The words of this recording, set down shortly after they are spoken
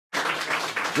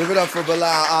Give it up for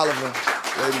Bilal Oliver,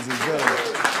 ladies and gentlemen.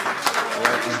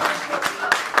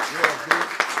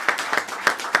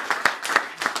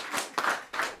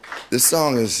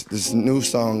 This new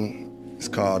song is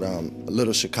called A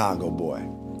Little Chicago Boy.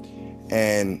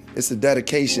 And it's a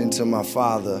dedication to my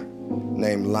father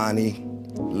named Lonnie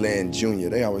Lynn Jr.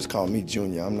 They always call me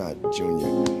Junior. I'm not Junior.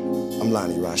 I'm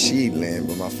Lonnie Rashid Lynn,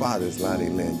 but my father is Lonnie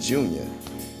Lynn Jr.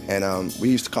 And we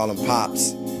used to call him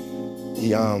Pops.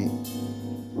 He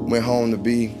went home to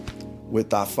be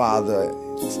with our father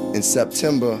in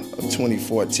September of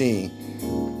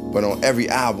 2014. But on every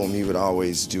album, he would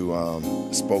always do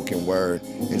spoken word.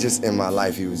 And just in my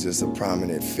life, he was just a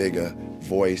prominent figure,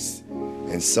 voice,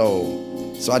 and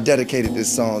soul. So I dedicated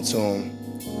this song to him,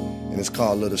 and it's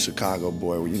called Little Chicago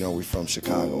Boy. You know, we from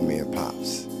Chicago, me and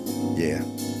Pops. Yeah.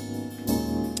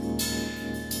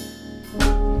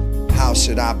 How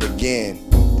should I begin?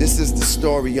 This is the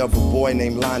story of a boy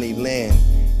named Lonnie Lynn.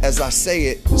 As I say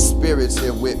it, the spirit's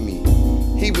here with me.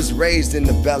 He was raised in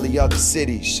the belly of the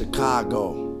city,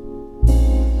 Chicago.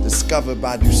 Discovered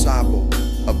by Dusabo,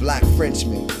 a black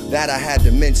Frenchman. That I had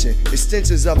to mention.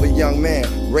 Extensions of a young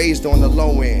man raised on the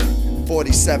low end.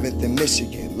 47th in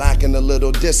Michigan, lacking a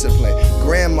little discipline.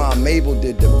 Grandma Mabel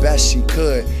did the best she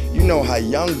could. You know how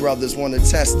young brothers want to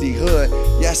test the hood.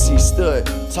 Yes, he stood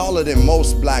taller than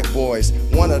most black boys.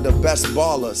 One of the best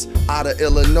ballers out of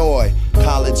Illinois.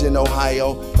 College in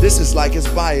Ohio, this is like his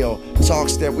bio.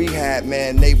 Talks that we had,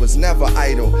 man, they was never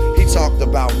idle. He talked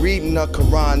about reading the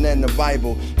Quran and the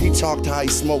Bible. He talked how he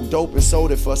smoked dope and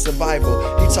sold it for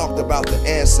survival. He talked about the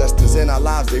ancestors in our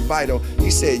lives, they vital. He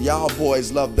said, y'all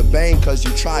boys love the bang cause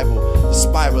you tribal. The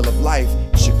spiral of life,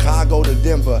 Chicago to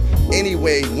Denver.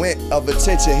 Anyway, he went of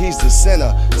attention, he's the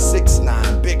center.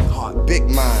 6'9", big heart, big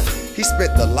mind. He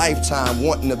spent the lifetime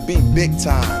wanting to be big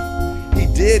time. He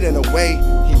did in a way,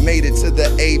 he made it to the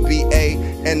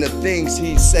ABA, and the things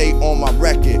he'd say on my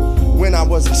record. When I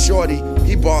was a shorty,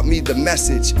 he brought me the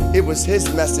message. It was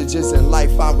his messages in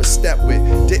life I would step with.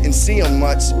 Didn't see him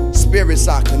much, spirits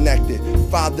are connected.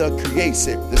 Father creates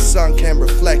it, the son can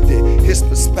reflect it. His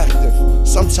perspective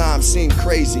sometimes seemed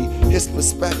crazy. His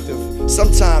perspective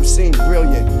sometimes seemed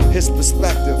brilliant. His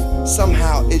perspective,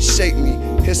 somehow it shaped me.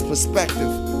 His perspective,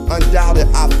 undoubted,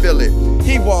 I feel it.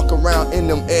 He walk around in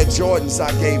them Air Jordans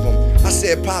I gave him. I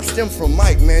said, Pops, them from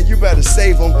Mike, man, you better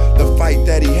save him. The fight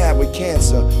that he had with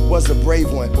cancer was a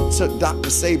brave one. Took Dr.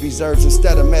 Sebi's herbs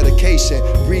instead of medication,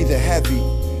 breathing heavy.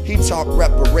 He talked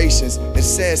reparations and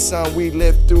said, son, we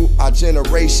lived through our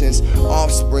generations.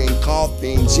 Offspring,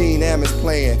 coughing, Gene Ammons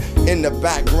playing. In the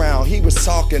background, he was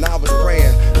talking, I was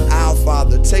praying. Our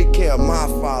Father, take care of my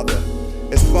father.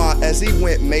 As far as he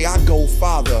went, may I go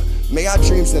farther. May our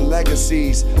dreams and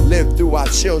legacies live through our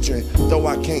children. Though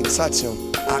I can't touch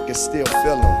them, I can still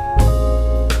feel them.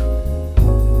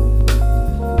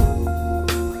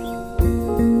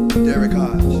 Derek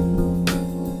Hart.